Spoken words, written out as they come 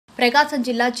ప్రకాశం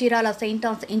జిల్లా Chirala Saint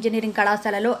Thomas engineering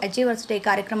కళాశాలలో achievers day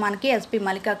కార్యక్రమానికి ఎస్పీ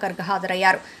మల్లికా ఖర్గ్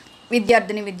హాజరయ్యారు.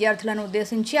 విద్యార్థులను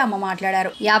ఉద్దేశించి ఆమె మాట్లాడారు.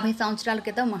 50 సంవత్సరాల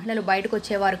క్రితం మహిళలు బయటకు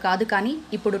వచ్చేవారు కాదు, కానీ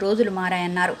ఇప్పుడు రోజులు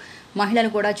మారాయన్నారు. మహిళలు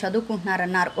కూడా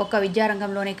చదువుకుంటున్నారన్నారు. ఒక్క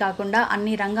విద్యారంగంలోనే కాకుండా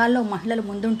అన్ని రంగాల్లో మహిళలు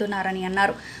ముందుంటున్నారని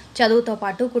అన్నారు. చదువుతో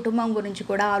పాటు కుటుంబం గురించి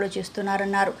కూడా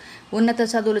ఆలోచిస్తున్నారన్నారు. ఉన్నత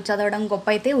చదువులు చదవడం గొప్ప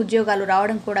అయితే ఉద్యోగాలు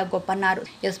రావడం కూడా గొప్పన్నారు.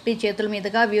 ఎస్పీ చేతుల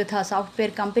మీదుగా వివిధ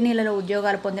సాఫ్ట్వేర్ కంపెనీలలో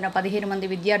ఉద్యోగాలు పొందిన 15 మంది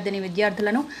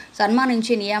విద్యార్థులను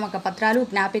సన్మానించి నియామక పత్రాలు,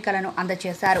 జ్ఞాపికలను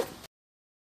అందజేశారు.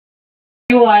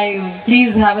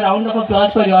 Please have a round of applause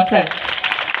for yourself.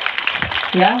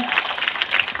 Yeah.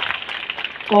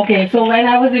 Okay, so when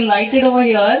I was invited over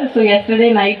here, so yesterday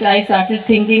night I started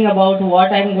thinking about what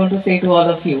I'm going to say to all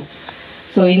of you.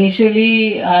 So initially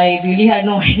I really had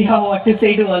no idea what to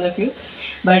say to all of you,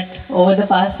 but over the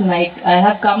past night I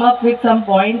have come up with some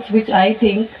points which I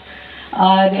think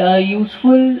are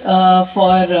useful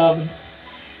for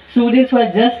students who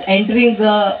are just entering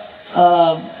the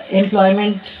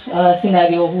employment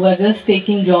scenario, who are just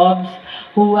taking jobs,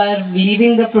 who are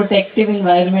leaving the protective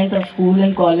environment of school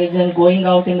and college and going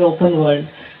out in the open world.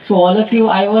 So all of you,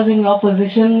 I was in your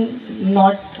position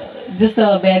not just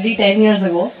barely 10 years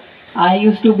ago. I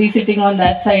used to be sitting on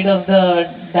that side of the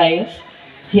dais,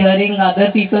 hearing other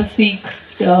people speak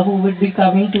who would be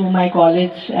coming to my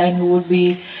college and who would be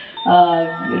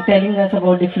telling us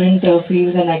about different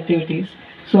fields and activities.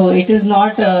 So it is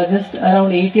not just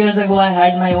around 8 years ago I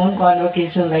had my own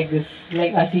convocation like this,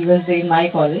 like Achievers Day in my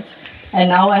college, and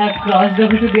now I have crossed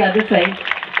over to the other side.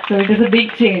 So it is a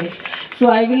big change. So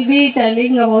I will be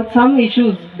telling about some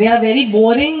issues. They are very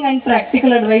boring and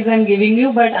practical advice I am giving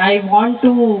you, but I want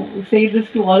to say this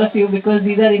to all of you because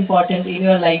these are important in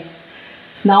your life.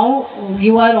 Now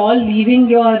you are all leaving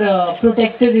your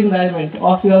protected environment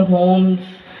of your homes,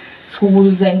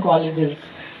 schools and colleges.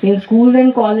 In school and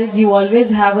college, you always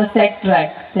have a set track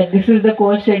that this is the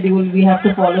course schedule, we have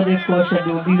to follow this course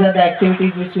schedule, these are the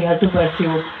activities which we have to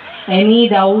pursue. Any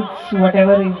doubts,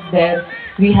 whatever is there,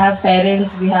 we have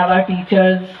parents, we have our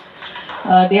teachers,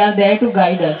 they are there to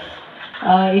guide us.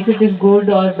 If it is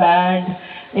good or bad,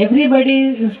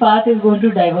 everybody's path is going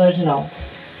to diverge now.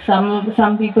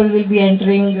 Some people will be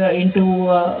entering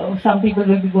some people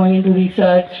will be going into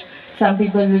research, some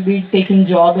people will be taking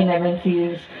job in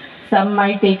MNCs, some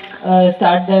might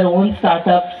start their own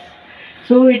startups.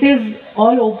 So it is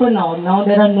all open now. Now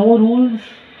there are no rules.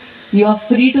 You are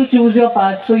free to choose your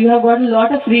path. So you have got a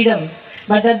lot of freedom.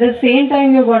 But at the same time,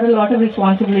 you have got a lot of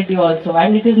responsibility also.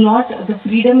 And it is not, the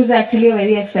freedom is actually a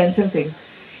very expensive thing.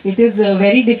 It is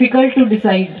very difficult to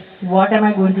decide what am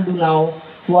I going to do now,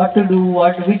 what to do,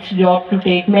 which job to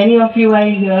take. Many of you I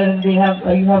hear,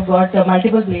 you have got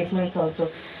multiple placements also.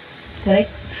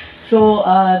 Correct? So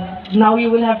now you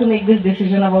will have to make this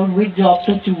decision about which job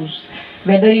to choose.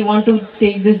 Whether you want to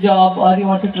take this job or you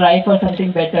want to try for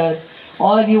something better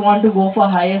or you want to go for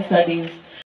higher studies.